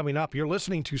coming up. You're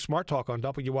listening to Smart Talk on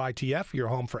WITF, your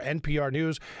home for NPR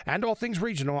News and all things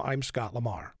regional. I'm Scott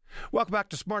Lamar. Welcome back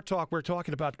to Smart Talk. We're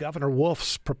talking about Governor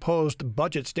Wolf's proposed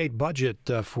state budget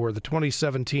for the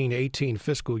 2017-18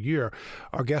 fiscal year.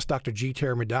 Our guest, Dr. G.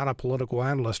 Terry Madonna, political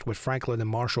analyst with Franklin and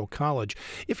Marshall College.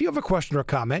 If you have a question or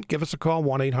comment, give us a call,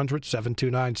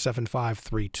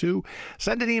 1-800-729-7532.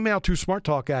 Send an email to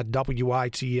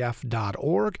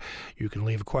smarttalk@witf.org. You can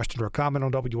leave a question or a comment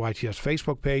on WITF's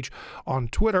Facebook page. On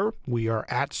Twitter, we are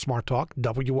at SmartTalk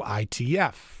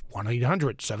WITF.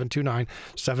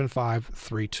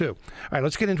 1-800-729-7532. All right,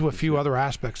 let's get into a few other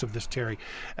aspects of this, Terry.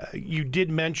 You did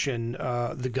mention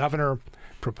the governor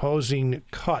proposing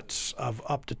cuts of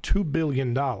up to $2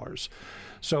 billion.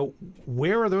 So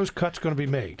where are those cuts going to be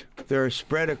made? They're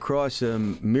spread across a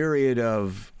myriad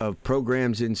of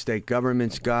programs in state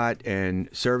government, Scott, and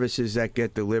services that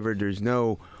get delivered. There's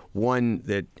no one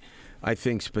that I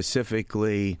think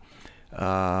specifically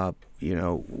would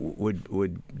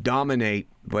dominate,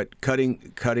 but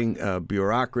cutting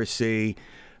bureaucracy,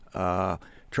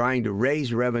 trying to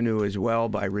raise revenue as well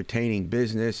by retaining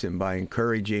business and by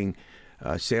encouraging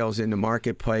sales in the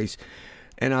marketplace.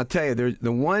 And I'll tell you,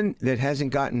 the one that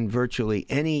hasn't gotten virtually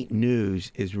any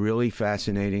news is really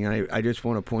fascinating. And I just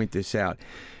want to point this out.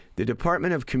 The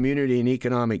Department of Community and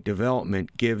Economic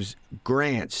Development gives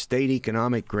grants, state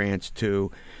economic grants,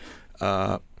 to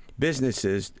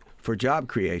businesses for job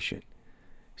creation.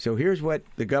 So here's what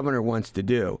the governor wants to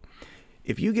do.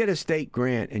 If you get a state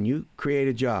grant and you create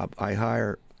a job, I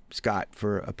hire Scott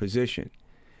for a position.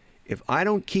 If I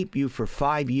don't keep you for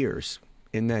 5 years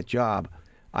in that job,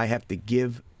 I have to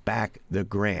give back the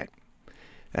grant.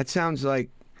 That sounds like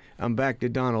I'm back to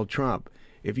Donald Trump.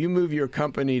 If you move your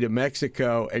company to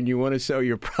Mexico and you want to sell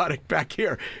your product back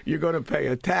here, you're going to pay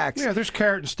a tax. Yeah, there's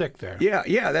carrot and stick there.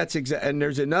 Yeah, that's exactly. And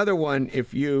there's another one.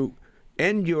 If you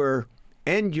end your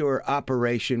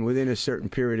operation within a certain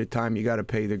period of time, you got to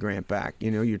pay the grant back,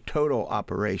 your total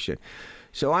operation.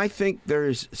 So I think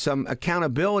there's some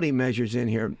accountability measures in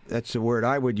here, that's the word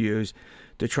I would use,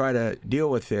 to try to deal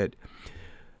with it.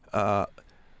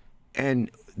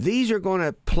 And these are going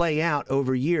to play out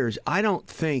over years. I don't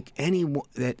think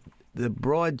that the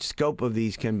broad scope of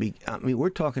these can be, we're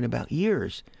talking about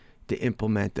years to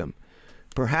implement them.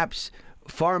 Perhaps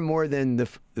far more than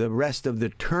the rest of the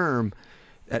term,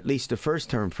 at least the first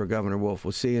term for Governor Wolf.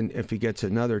 We'll see if he gets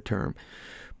another term.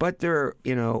 But there are,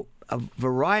 a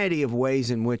variety of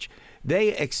ways in which they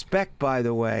expect, by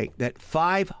the way, that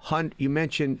 500, you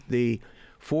mentioned the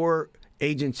 4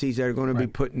 agencies that are going to be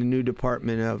put in the new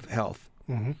Department of Health.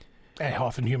 Mm-hmm. And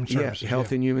Health and Human Services. Yeah,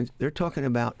 Health and Human. They're talking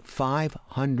about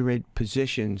 500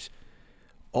 positions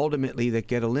ultimately that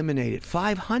get eliminated.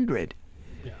 500.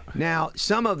 Yeah. Now,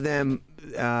 some of them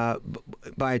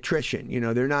by attrition.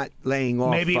 They're not laying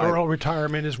off. Maybe early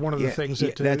retirement is one of the things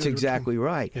that... that's exactly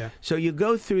right. Yeah. So you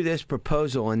go through this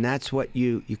proposal, and that's what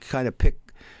you kind of pick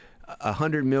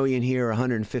 $100 million here,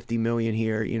 $150 million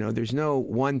here. There's no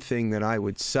one thing that I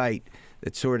would cite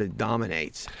that sort of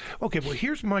dominates. Okay, well,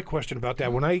 here's my question about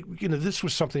that. When this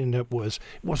was something that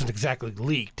wasn't exactly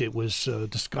leaked. It was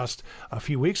discussed a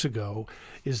few weeks ago.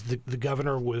 Is the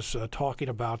governor was talking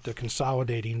about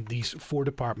consolidating these 4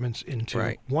 departments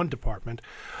into one department.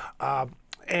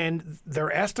 And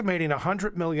they're estimating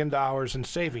 $100 million in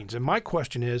savings. And my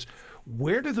question is,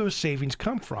 where do those savings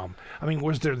come from?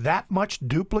 Was there that much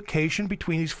duplication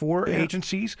between these 4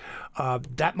 agencies?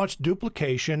 That much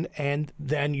duplication, and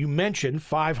then you mentioned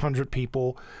 500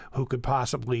 people who could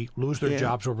possibly lose their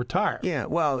jobs or retire. Yeah,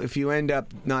 well, if you end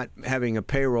up not having a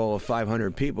payroll of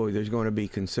 500 people, there's going to be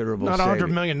considerable Not savings.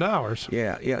 $100 million.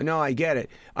 Yeah, no, I get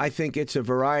it. I think it's a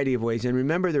variety of ways. And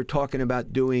remember, they're talking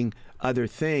about doing other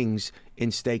things in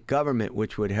state government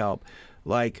which would help,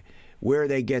 like where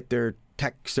they get their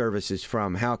tech services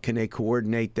from, how can they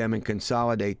coordinate them and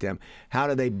consolidate them, how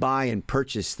do they buy and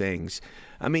purchase things.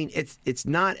 It's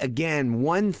not, again,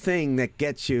 one thing that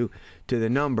gets you to the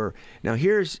number. Now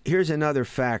here's another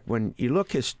fact. When you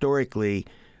look historically,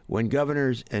 when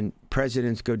governors and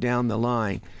presidents go down the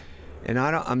line, and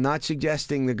I'm not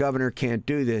suggesting the governor can't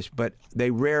do this, but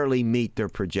they rarely meet their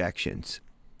projections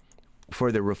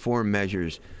for the reform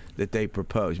measures that they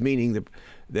propose, meaning that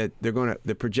they're going to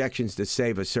the projections to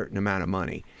save a certain amount of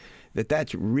money.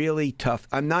 That's really tough.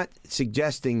 I'm not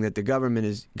suggesting that the governor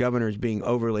is being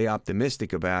overly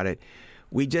optimistic about it.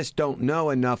 We just don't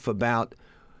know enough about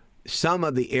some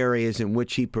of the areas in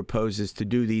which he proposes to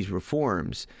do these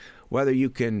reforms, whether you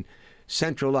can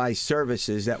centralize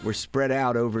services that were spread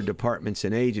out over departments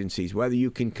and agencies, whether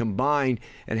you can combine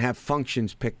and have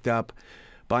functions picked up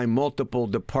by multiple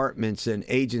departments and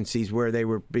agencies where they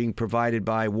were being provided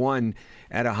by one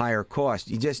at a higher cost.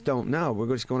 You just don't know. We're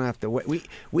just going to have to wait.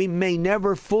 We may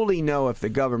never fully know if the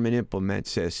government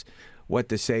implements this what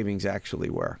the savings actually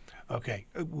were. Okay,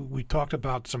 we talked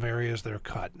about some areas that are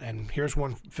cut, and here's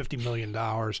one $50 million.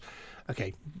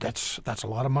 Okay, that's a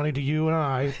lot of money to you and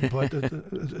I, but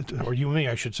or you and me,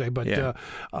 I should say. But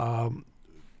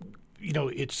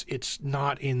it's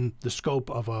not in the scope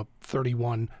of a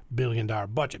 $31 billion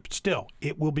budget. But still,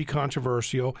 it will be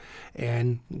controversial,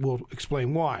 and we'll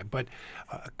explain why. But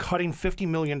cutting $50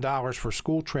 million for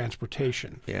school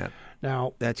transportation. Yeah.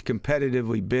 Now that's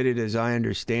competitively bidded, as I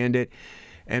understand it.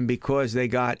 And because they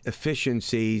got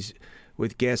efficiencies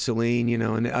with gasoline,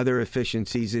 and other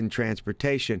efficiencies in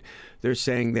transportation, they're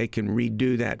saying they can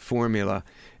redo that formula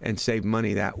and save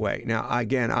money that way. Now,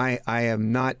 again, I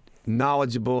am not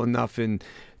knowledgeable enough in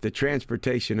the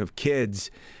transportation of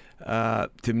kids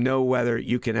to know whether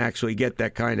you can actually get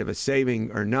that kind of a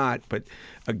saving or not. But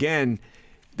again,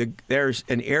 there's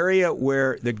an area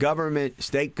where the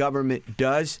state government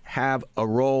does have a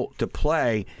role to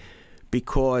play,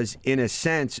 because in a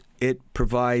sense it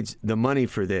provides the money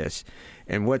for this.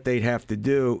 And what they'd have to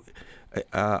do,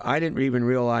 I didn't even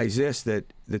realize this,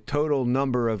 that the total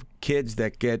number of kids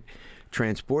that get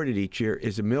transported each year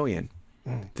is 1 million.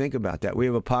 Think about that. We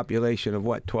have a population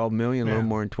of 12 million, a little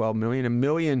more than 12 million. 1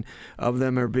 million of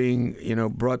them are being,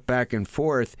 brought back and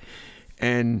forth,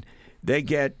 and they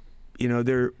get,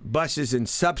 their buses and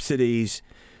subsidies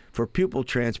for pupil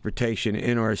transportation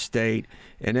in our state.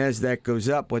 And as that goes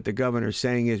up, what the governor's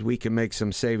saying is we can make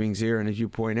some savings here, and as you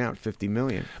point out, $50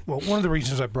 million. Well, one of the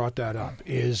reasons I brought that up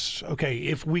is, okay,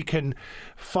 if we can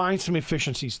find some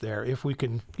efficiencies there, if we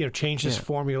can, change this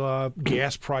formula,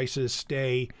 gas prices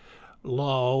stay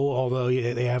low, although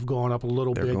they have gone up a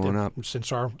little They're bit going up.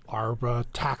 since our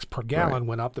tax per gallon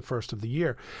went up the first of the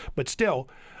year. But still,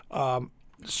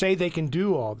 say they can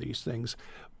do all these things,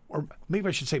 or maybe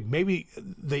I should say,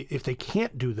 if they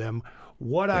can't do them,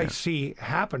 what I see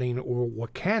happening, or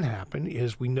what can happen,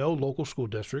 is we know local school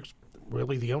districts,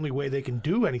 really the only way they can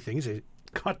do anything is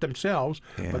cut themselves,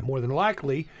 but more than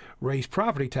likely raise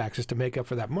property taxes to make up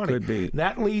for that money. Could be.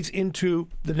 That leads into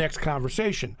the next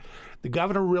conversation. The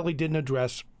governor really didn't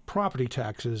address property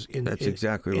taxes in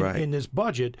this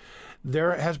budget.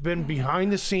 There has been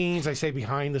behind the scenes, I say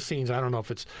behind the scenes, I don't know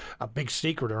if it's a big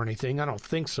secret or anything, I don't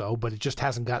think so, but it just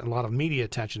hasn't gotten a lot of media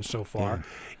attention so far,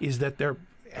 is that there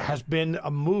has been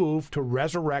a move to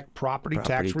resurrect property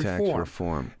tax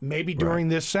reform, maybe during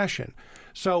this session.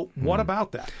 So what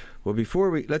about that? Well,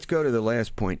 let's go to the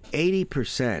last point.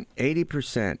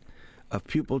 80% of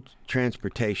pupil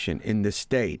transportation in the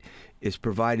state is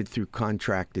provided through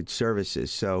contracted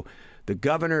services. So the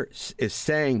governor is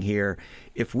saying here,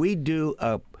 if we do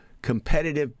a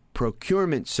competitive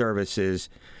procurement services,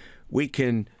 we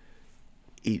can,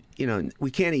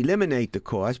 we can't eliminate the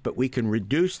cost, but we can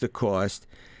reduce the cost,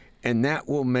 and that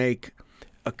will make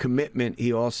a commitment,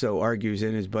 he also argues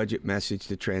in his budget message,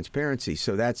 to transparency.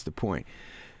 So that's the point.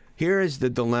 Here is the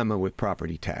dilemma with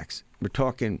property tax. We're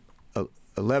talking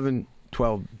 $11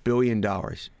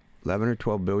 or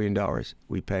 $12 billion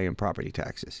we pay in property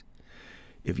taxes.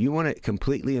 If you want to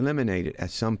completely eliminate it,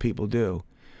 as some people do,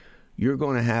 you're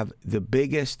going to have the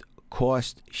biggest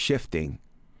cost shifting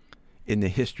in the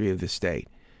history of the state.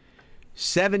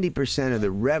 70% of the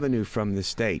revenue from the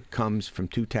state comes from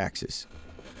two taxes.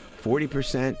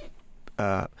 40%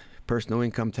 personal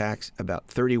income tax, about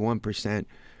 31%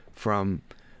 from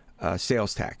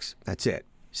sales tax. That's it.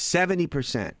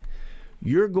 70%.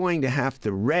 You're going to have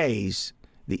to raise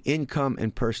the income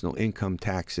and personal income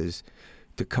taxes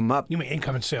to come up. You mean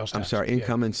income and sales tax? I'm sorry,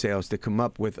 income and sales, to come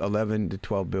up with $11 to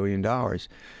 $12 billion.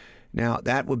 Now,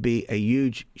 that would be a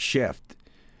huge shift.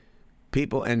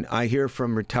 People, and I hear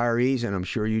from retirees, and I'm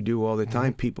sure you do all the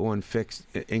time, people on fixed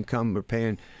income are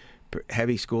paying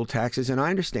heavy school taxes, and I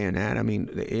understand that. I mean,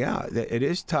 yeah, it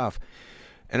is tough.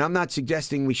 And I'm not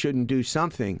suggesting we shouldn't do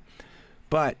something,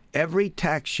 but every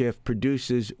tax shift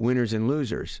produces winners and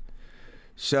losers.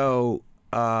 So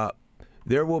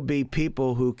there will be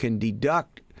people who can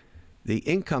deduct the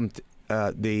income,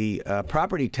 the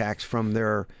property tax from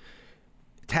their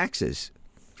taxes,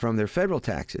 from their federal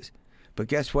taxes. But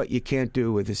guess what you can't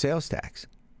do with the sales tax?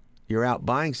 You're out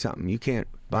buying something. You can't,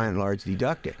 by and large,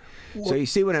 deduct it. So you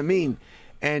see what I mean?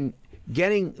 And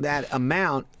getting that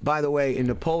amount, by the way, in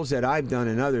the polls that I've done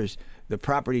and others, the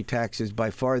property tax is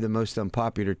by far the most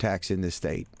unpopular tax in the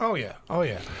state. Oh, yeah.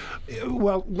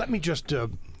 Well, let me just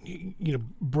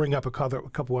bring up a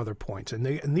couple other points, and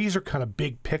these are kind of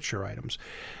big picture items.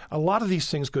 A lot of these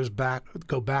things go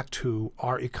back to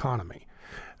our economy.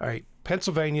 All right,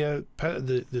 Pennsylvania,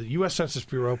 the U.S. Census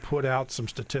Bureau put out some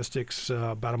statistics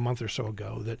about a month or so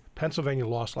ago that Pennsylvania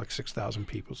lost like 6,000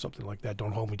 people, something like that.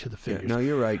 Don't hold me to the figures. No,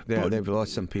 you're right. They've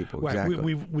lost some people. Right,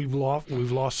 Exactly. we've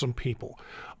lost some people.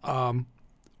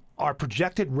 Our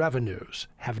projected revenues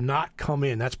have not come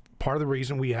in. That's part of the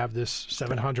reason we have this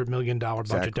 $700 million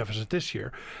budget deficit this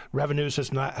year. Revenues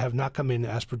have not come in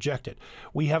as projected.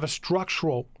 We have a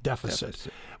structural deficit.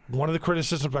 One of the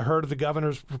criticisms I heard of the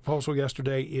governor's proposal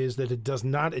yesterday is that it does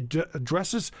not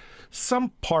addresses some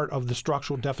part of the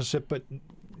structural deficit, but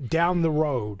down the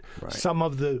road, some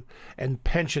of the and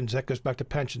pensions, that goes back to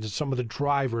pensions, and some of the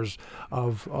drivers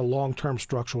of a long-term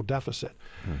structural deficit.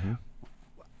 Mm-hmm.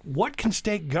 What can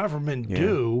state government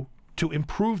do to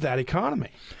improve that economy?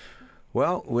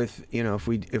 Well, if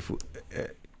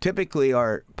typically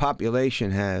our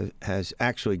population has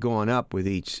actually gone up with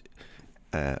each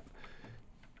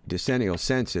decennial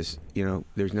census.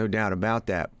 There's no doubt about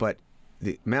that. But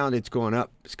the amount it's going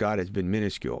up, Scott, has been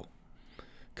minuscule,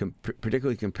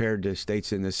 particularly compared to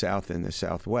states in the South and the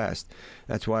Southwest.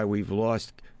 That's why we've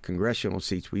lost congressional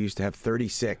seats. We used to have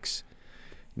 36.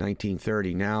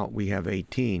 1930. Now we have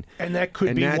 18, and that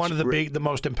could be one of the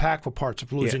most impactful parts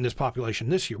of losing this population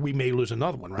this year. We may lose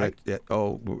another one, right?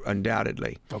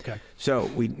 Undoubtedly. Okay. So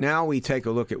we take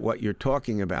a look at what you're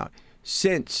talking about.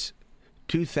 Since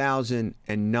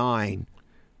 2009,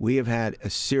 we have had a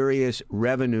serious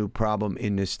revenue problem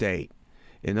in the state.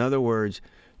 In other words,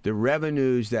 the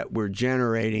revenues that we're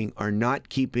generating are not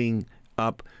keeping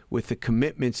up with the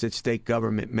commitments that state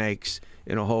government makes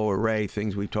in a whole array of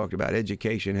things we've talked about: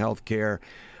 education, health care,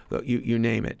 you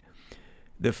name it.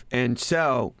 And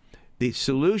so the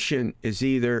solution is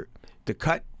either to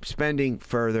cut spending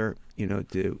further,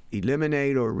 to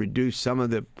eliminate or reduce some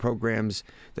of the programs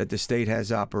that the state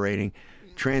has operating,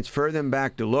 transfer them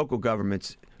back to local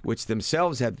governments, which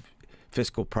themselves have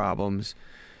fiscal problems,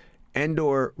 and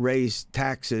or raise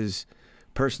taxes,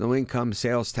 personal income,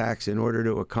 sales tax, in order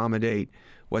to accommodate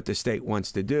what the state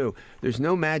wants to do. There's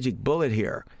no magic bullet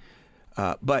here.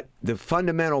 But the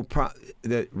fundamental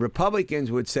the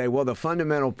Republicans would say, well, the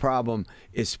fundamental problem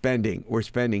is spending. We're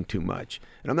spending too much.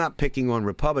 And I'm not picking on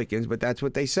Republicans, but that's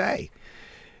what they say.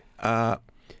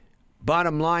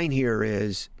 Bottom line here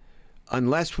is,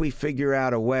 unless we figure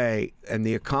out a way and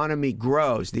the economy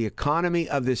grows, the economy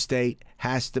of the state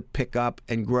has to pick up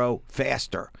and grow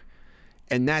faster.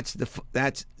 And that's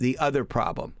the other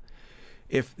problem.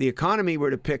 If the economy were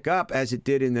to pick up as it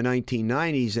did in the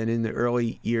 1990s and in the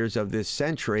early years of this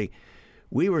century,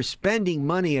 we were spending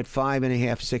money at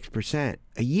 5.5–6%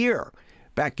 a year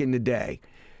back in the day.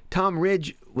 Tom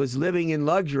Ridge was living in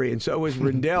luxury, and so was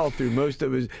Rendell through most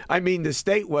of his. The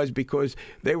state was, because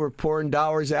they were pouring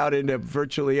dollars out into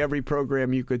virtually every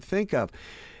program you could think of.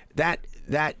 That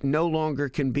no longer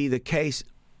can be the case.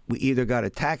 We either got to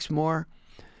tax more,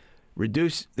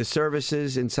 reduce the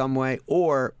services in some way,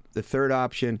 or the third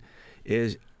option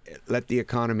is let the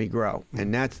economy grow.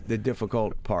 And that's the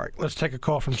difficult part. Let's take a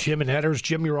call from Jim in Headers.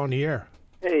 Jim, you're on the air.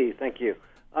 Hey, thank you.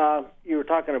 You were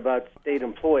talking about state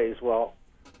employees. Well,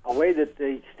 a way that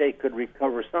the state could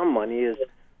recover some money is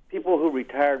people who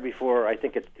retired before, I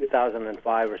think it's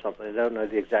 2005 or something, I don't know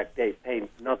the exact date, pay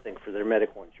nothing for their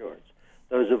medical insurance.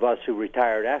 Those of us who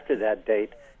retired after that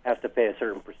date have to pay a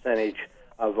certain percentage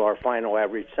of our final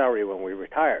average salary when we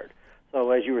retired.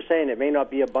 So as you were saying, it may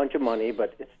not be a bunch of money,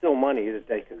 but it's still money that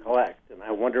they can collect. And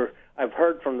I wonder, I've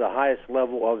heard from the highest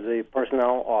level of the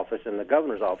personnel office and the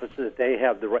governor's office that they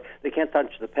have the right, they can't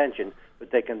touch the pension,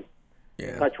 but they can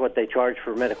touch what they charge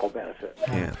for medical benefits.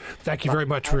 Yeah. Thank you very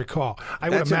much for your call.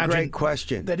 That's a great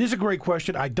question. That is a great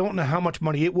question. I don't know how much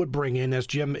money it would bring in, as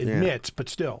Jim admits, but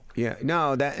still. Yeah,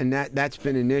 no, that's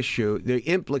been an issue. The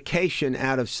implication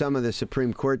out of some of the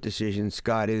Supreme Court decisions,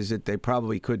 Scott, is that they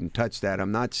probably couldn't touch that.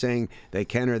 I'm not saying they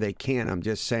can or they can't. I'm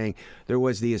just saying there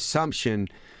was the assumption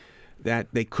that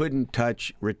they couldn't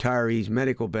touch retirees'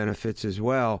 medical benefits as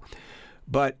well.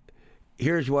 But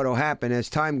here's what will happen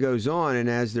as time goes on, and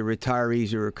as the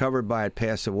retirees who are covered by it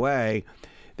pass away,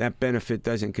 that benefit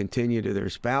doesn't continue to their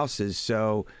spouses.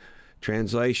 So,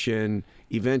 translation,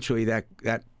 eventually that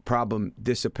problem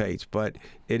dissipates. But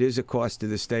it is a cost to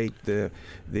the state.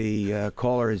 The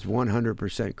caller is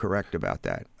 100% correct about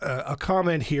that. A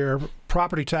comment here: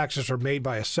 property taxes are made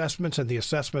by assessments, and the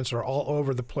assessments are all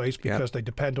over the place because they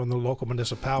depend on the local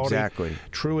municipality. Exactly.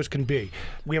 True as can be.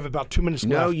 We have about 2 minutes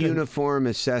left. No uniform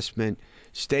assessment,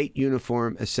 state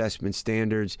uniform assessment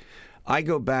standards. I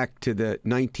go back to the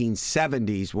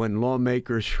 1970s when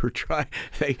lawmakers were trying.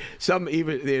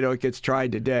 It gets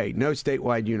tried today. No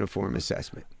statewide uniform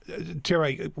assessment.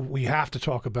 Terry, we have to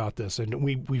talk about this, and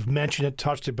we've mentioned it,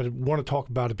 touched it, but I want to talk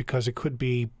about it because it could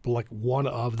be like one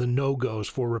of the no-goes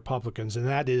for Republicans, and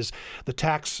that is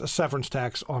the severance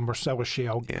tax on Marcellus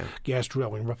Shale gas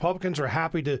drilling. Republicans are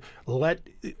happy to let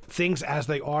things as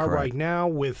they are right now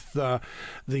with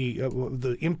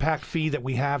the impact fee that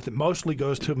we have that mostly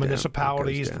goes to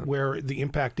municipalities where the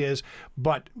impact is.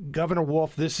 But Governor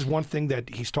Wolf, this is one thing that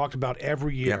he's talked about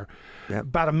every year.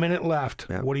 About a minute left.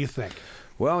 What do you think?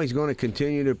 Well, he's going to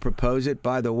continue to propose it.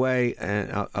 By the way,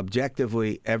 and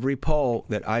objectively, every poll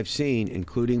that I've seen,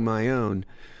 including my own,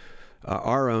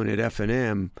 our own at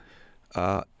F&M,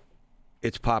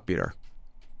 it's popular.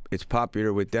 It's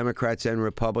popular with Democrats and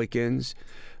Republicans.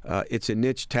 It's a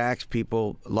niche tax.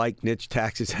 People like niche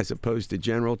taxes as opposed to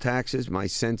general taxes. My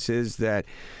sense is that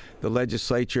the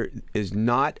legislature is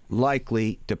not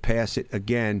likely to pass it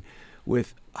again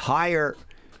with higher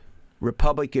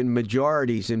Republican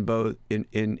majorities in both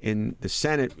in the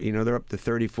Senate. You know, they're up to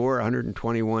 34,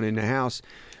 121 in the House,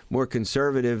 more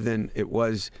conservative than it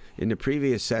was in the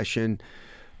previous session.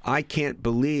 I can't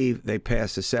believe they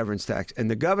passed the severance tax. And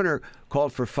the governor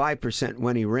called for 5%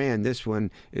 when he ran. This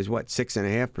one is,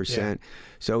 6.5%. Yeah.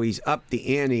 So he's upped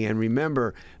the ante. And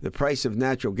remember, the price of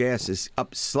natural gas is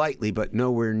up slightly, but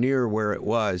nowhere near where it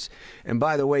was. And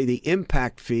by the way, the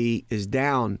impact fee is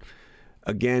down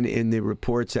again in the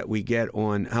reports that we get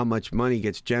on how much money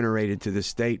gets generated to the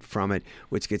state from it,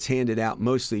 which gets handed out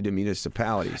mostly to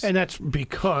municipalities. And that's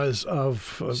because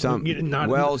of some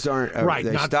wells aren't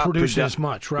they not producing as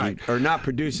much, right? Or not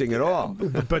producing at all.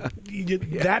 But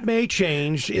that may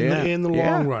change in the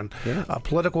long run. Yeah.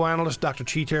 Political analyst Dr.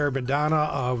 Terry Madonna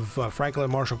of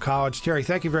Franklin Marshall College. Terry,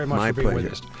 thank you very much for being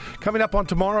with us. Coming up on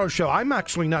tomorrow's show, I'm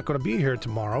actually not going to be here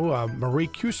tomorrow. Marie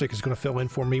Cusick is going to fill in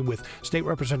for me with State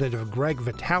Representative Greg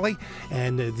Vitale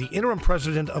and the interim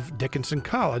president of Dickinson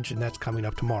College, and that's coming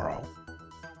up tomorrow.